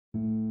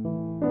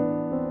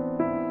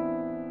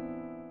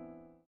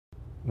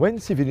when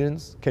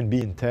civilians can be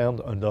interned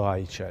under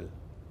IHL.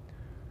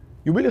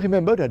 You will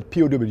remember that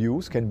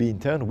POWs can be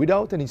interned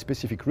without any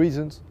specific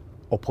reasons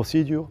or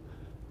procedure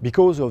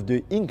because of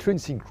the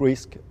intrinsic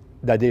risk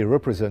that they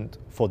represent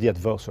for the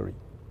adversary.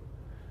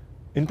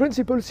 In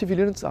principle,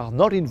 civilians are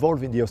not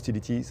involved in the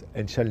hostilities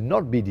and shall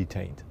not be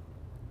detained.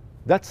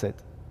 That said,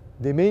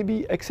 there may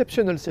be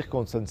exceptional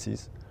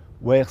circumstances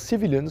where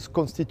civilians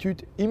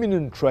constitute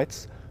imminent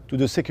threats to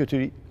the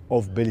security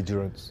of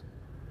belligerents.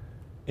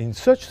 In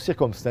such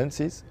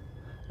circumstances,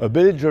 a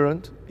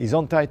belligerent is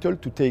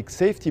entitled to take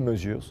safety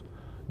measures,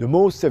 the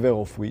most severe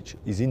of which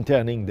is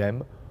interning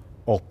them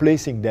or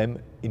placing them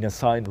in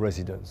assigned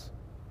residence.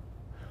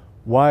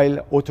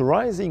 While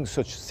authorizing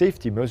such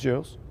safety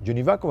measures,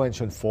 Geneva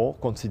Convention 4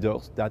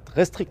 considers that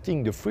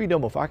restricting the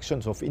freedom of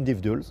actions of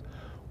individuals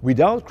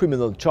without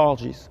criminal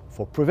charges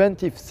for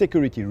preventive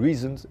security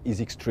reasons is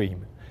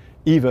extreme,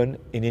 even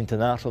in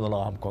international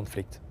armed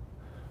conflict.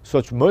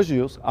 Such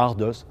measures are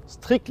thus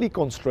strictly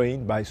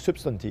constrained by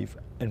substantive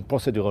and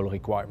procedural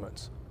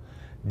requirements.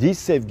 These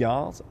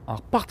safeguards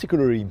are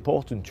particularly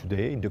important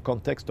today in the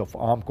context of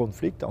armed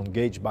conflict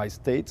engaged by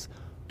states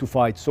to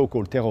fight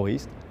so-called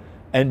terrorists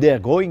and their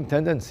growing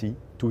tendency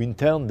to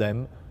intern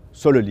them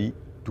solely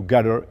to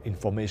gather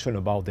information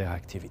about their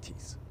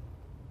activities.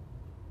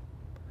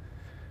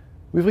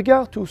 With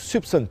regard to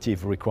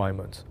substantive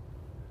requirements,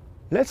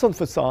 let's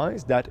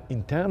emphasize that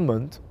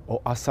internment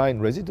or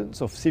assigned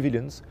residence of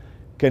civilians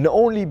can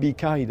only be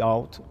carried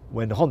out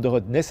when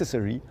rendered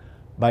necessary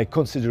by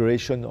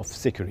consideration of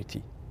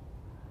security.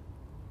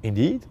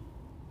 Indeed,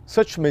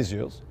 such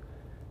measures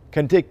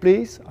can take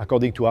place,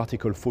 according to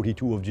Article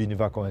 42 of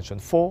Geneva Convention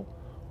 4,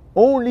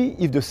 only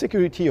if the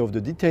security of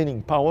the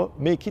detaining power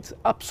makes it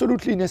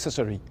absolutely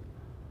necessary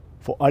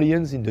for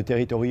aliens in the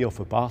territory of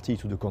a party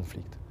to the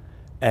conflict,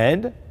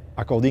 and,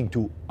 according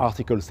to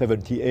Article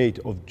 78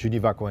 of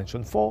Geneva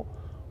Convention 4,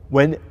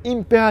 when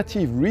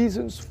imperative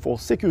reasons for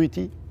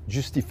security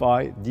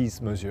justify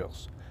these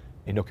measures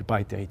in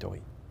occupied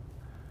territory.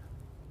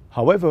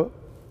 However,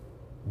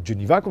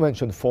 Geneva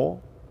Convention 4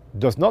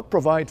 does not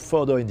provide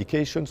further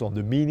indications on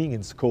the meaning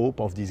and scope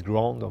of this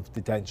ground of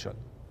detention.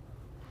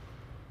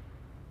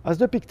 As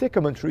the Pictet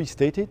commentary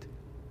stated,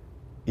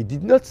 it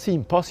did not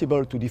seem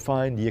possible to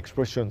define the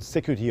expression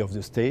security of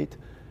the state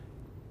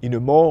in a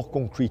more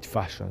concrete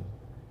fashion.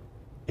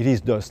 It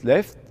is thus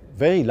left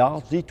very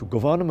largely to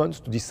governments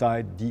to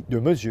decide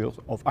the measures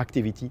of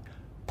activity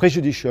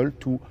prejudicial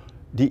to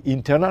the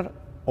internal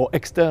or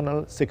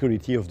external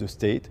security of the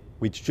state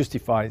which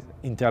justifies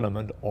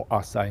internment or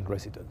assigned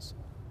residence.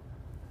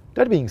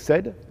 That being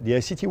said, the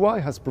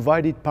ICTY has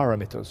provided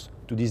parameters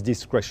to this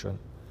discretion,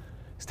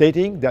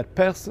 stating that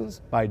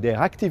persons by their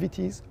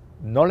activities,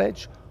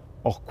 knowledge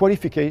or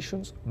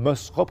qualifications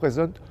must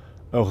represent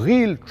a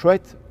real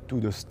threat to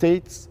the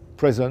state's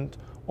present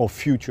or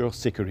future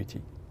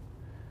security.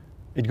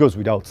 It goes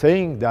without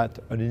saying that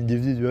an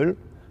individual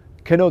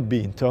cannot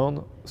be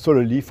interned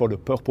solely for the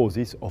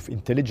purposes of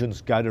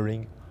intelligence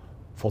gathering,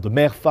 for the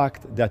mere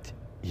fact that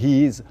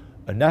he is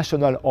a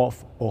national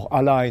of or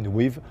aligned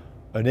with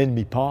an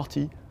enemy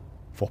party,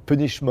 for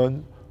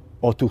punishment,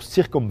 or to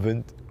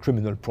circumvent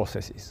criminal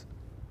processes.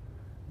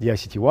 The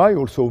ICTY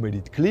also made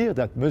it clear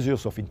that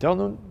measures of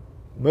internment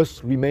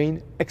must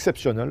remain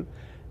exceptional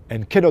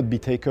and cannot be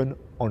taken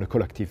on a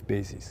collective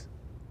basis.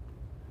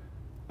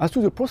 As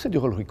to the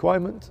procedural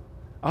requirement,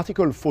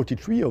 Article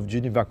 43 of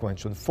Geneva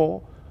Convention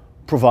 4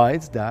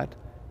 provides that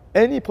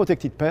any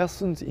protected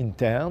persons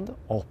interned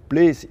or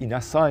placed in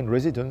assigned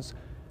residence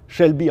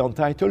shall be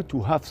entitled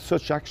to have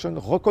such action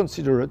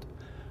reconsidered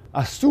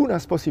as soon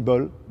as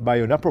possible by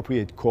an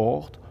appropriate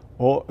court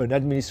or an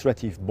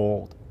administrative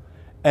board,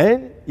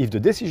 and if the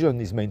decision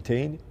is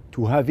maintained,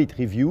 to have it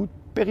reviewed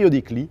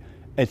periodically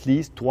at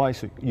least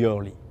twice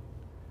yearly.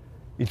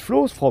 It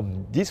flows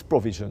from this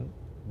provision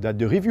that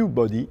the review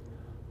body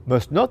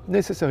must not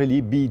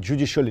necessarily be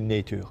judicial in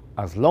nature,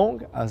 as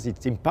long as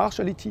its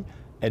impartiality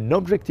and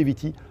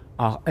objectivity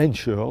are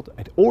ensured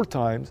at all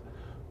times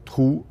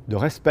through the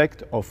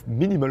respect of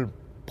minimal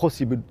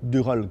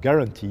procedural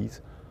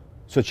guarantees,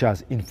 such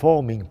as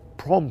informing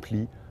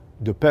promptly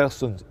the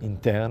persons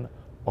interned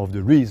of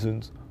the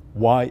reasons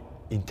why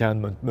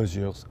internment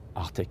measures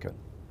are taken.